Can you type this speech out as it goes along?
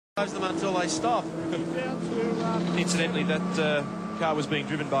them until they stop. Incidentally, that car was being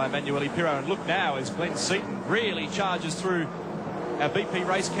driven by Emanuele Pirro, and look now as Glenn Seton really charges through. Our BP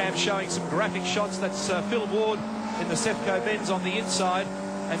race cam showing some graphic shots. That's Phil Ward in the Sefco Benz on the inside,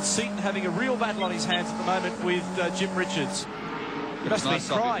 and Seton having a real battle on his hands at the moment with Jim Richards. It must have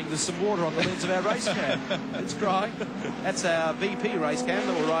been crying. There's some water on the lens of our race cam. It's crying. That's our BP race cam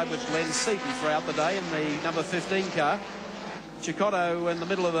that will ride with Glenn Seton throughout the day in the number 15 car. Chicotto in the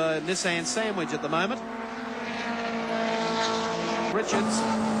middle of a Nissan sandwich at the moment. Richards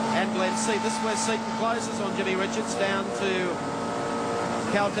and Glenn Seton. This is where Seton closes on Jimmy Richards down to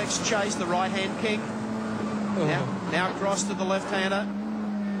Caltech's Chase, the right-hand king. Now across to the left-hander.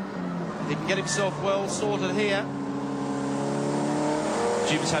 He can get himself well sorted here.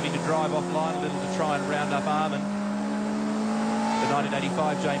 Jim's having to drive offline a little to try and round up Armin, the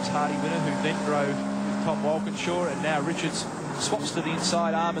 1985 James Hardy winner, who then drove with Tom Walkinshaw, and now Richards swaps to the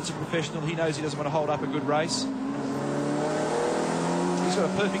inside. Armin's a professional. He knows he doesn't want to hold up a good race. He's got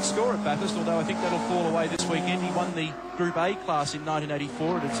a perfect score at Bathurst, although I think that'll fall away this weekend. He won the Group A class in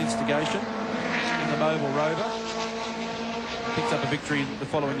 1984 at its instigation in the Mobile Rover. Picked up a victory the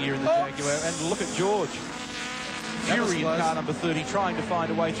following year in the Jaguar. And look at George. Fury in car number 30 trying to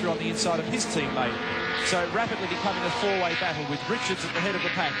find a way through on the inside of his teammate. So rapidly becoming a four-way battle with Richards at the head of the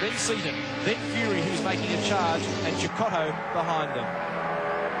pack, then Seton, then Fury, who's making a charge, and Chicotto behind them.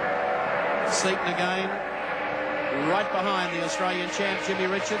 Seton again, right behind the Australian champ, Jimmy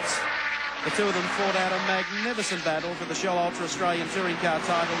Richards. The two of them fought out a magnificent battle for the Shell Ultra Australian Touring Car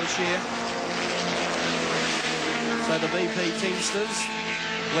title this year. So the BP Teamsters,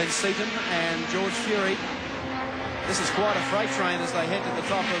 Glenn Seton and George Fury. This is quite a freight train as they head to the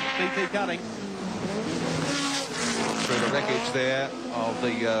top of BP Cutting. Through the wreckage there of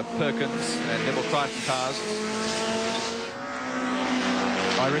the Perkins and Neville Crichton cars.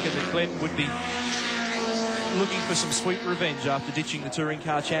 I reckon that Glenn would be looking for some sweet revenge after ditching the Touring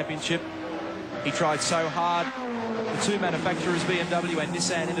Car Championship. He tried so hard. The two manufacturers, BMW and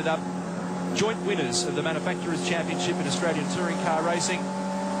Nissan, ended up joint winners of the Manufacturers' Championship in Australian Touring Car Racing.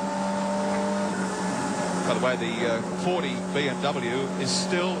 By the way, the 40 BMW is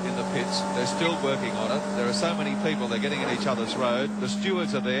still in the pits. They're still working on it. There are so many people, they're getting in each other's road. The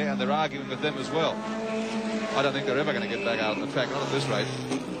stewards are there, and they're arguing with them as well. I don't think they're ever going to get back out on the track, not at this rate.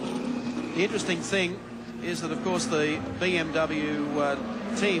 The interesting thing is that, of course, the BMW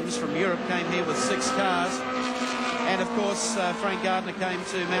teams from Europe came here with 6 cars. And, of course, Frank Gardner came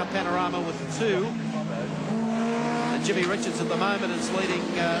to Mount Panorama with 2. And Jimmy Richards at the moment is leading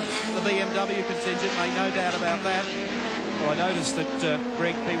the BMW contingent, make no doubt about that. Well, I noticed that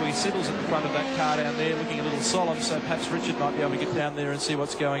Greg Pee-wee Siddle's at the front of that car down there looking a little solemn, so perhaps Richard might be able to get down there and see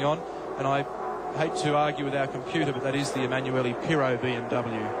what's going on. And I hate to argue with our computer, but that is the Emanuele Pirro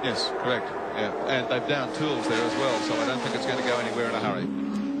BMW. Yes, correct. Yeah, and they've down tools there as well, so I don't think it's going to go anywhere in a hurry.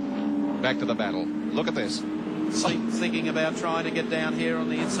 Back to the battle. Look at this. Thinking about trying to get down here on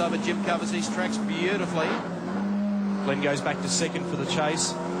the inside, but Jim covers these tracks beautifully. Glenn goes back to second for the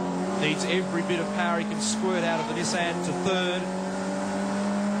chase. Needs every bit of power he can squirt out of the Nissan to third.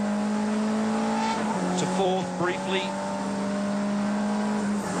 To fourth briefly.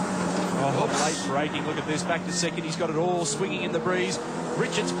 Oh, late braking. Look at this. Back to second. He's got it all swinging in the breeze.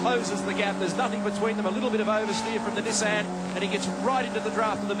 Richards closes the gap. There's nothing between them. A little bit of oversteer from the Nissan, and he gets right into the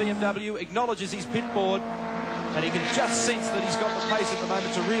draft of the BMW, acknowledges his pit board, and he can just sense that he's got the pace at the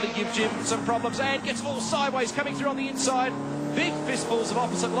moment to really give Jim some problems, and gets all sideways coming through on the inside. Big fistfuls of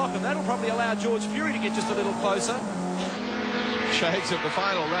opposite lock, and that'll probably allow George Fury to get just a little closer. Shades of the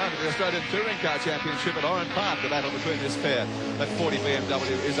final round of the Australian Touring Car Championship at Oran Park, the battle between this pair. That 40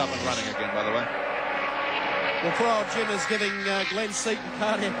 BMW is up and running again, by the way. Well, poor old Jim is giving Glenn Seton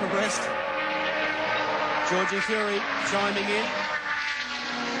cardiac arrest. Georgie Fury chiming in.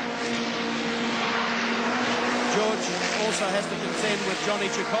 George also has to contend with Johnny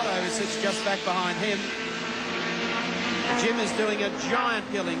Chicotto, who sits just back behind him. Jim is doing a giant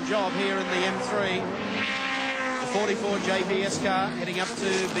killing job here in the M3. The 44 JPS car heading up to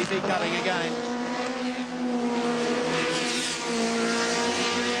BP Cutting again.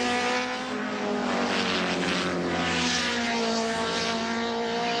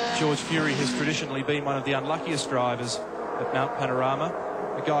 George Fury has traditionally been one of the unluckiest drivers at Mount Panorama.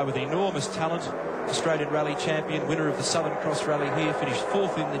 A guy with enormous talent, Australian Rally champion, winner of the Southern Cross Rally here, finished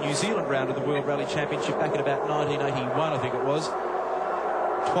 4th in the New Zealand round of the World Rally Championship back in about 1981, I think it was.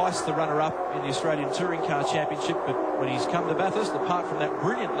 Twice the runner-up in the Australian Touring Car Championship, but when he's come to Bathurst, apart from that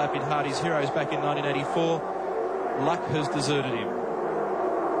brilliant lap in Hardy's Heroes back in 1984, luck has deserted him.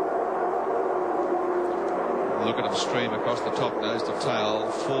 Look at them stream across the top, nose to tail.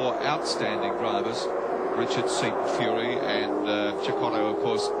 4 outstanding drivers. Richards, Seton, Fury, and Chicotto, of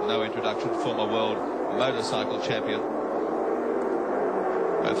course, no introduction, former world motorcycle champion.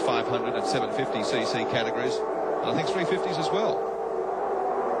 Both 500 and 750cc categories. And I think 350s as well.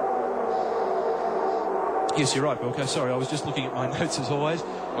 Yes, you're right, Wilco. Sorry, I was just looking at my notes as always.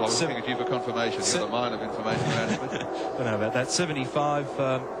 Well, I was looking at you for confirmation. You're the mind of information management. Don't know about that. 75,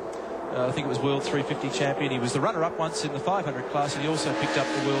 I think it was World 350 champion. He was the runner-up once in the 500 class, and he also picked up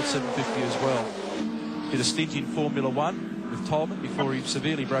the World 750 as well. Did a stint in Formula One with Tolman before he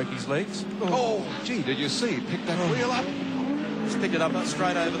severely broke his legs. Oh, gee, did you see? Picked that wheel up. Just picked it up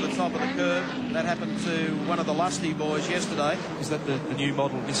straight over the top of the curb. That happened to one of the Lusty boys yesterday. Is that the new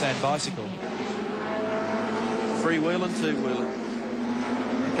model Nissan bicycle? Three-wheeling, two-wheeling.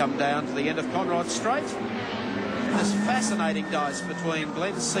 Come down to the end of Conrod Straight. This fascinating dice between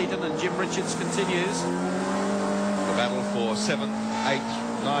Glenn Seton and Jim Richards continues. The battle for 7th,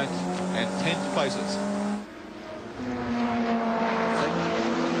 8th, 9th and 10th places.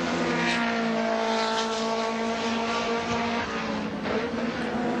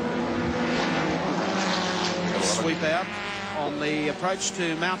 Sweep out on the approach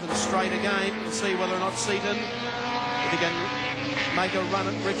to Mountain Straight again. We'll see whether or not Seton, if he can make a run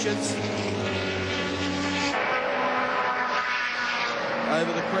at Richards.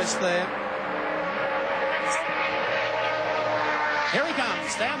 Over the crest there. Here he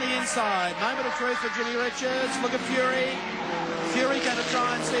comes, down the inside. Moment of truth for Jimmy Richards. Look at Fury. Fury going to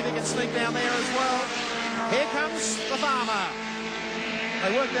try and see if he can sneak down there as well. Here comes the farmer.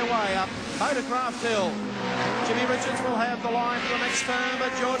 They work their way up Motorcraft Hill. Jimmy Richards will have the line for the next turn,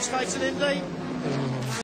 but George takes it in deep.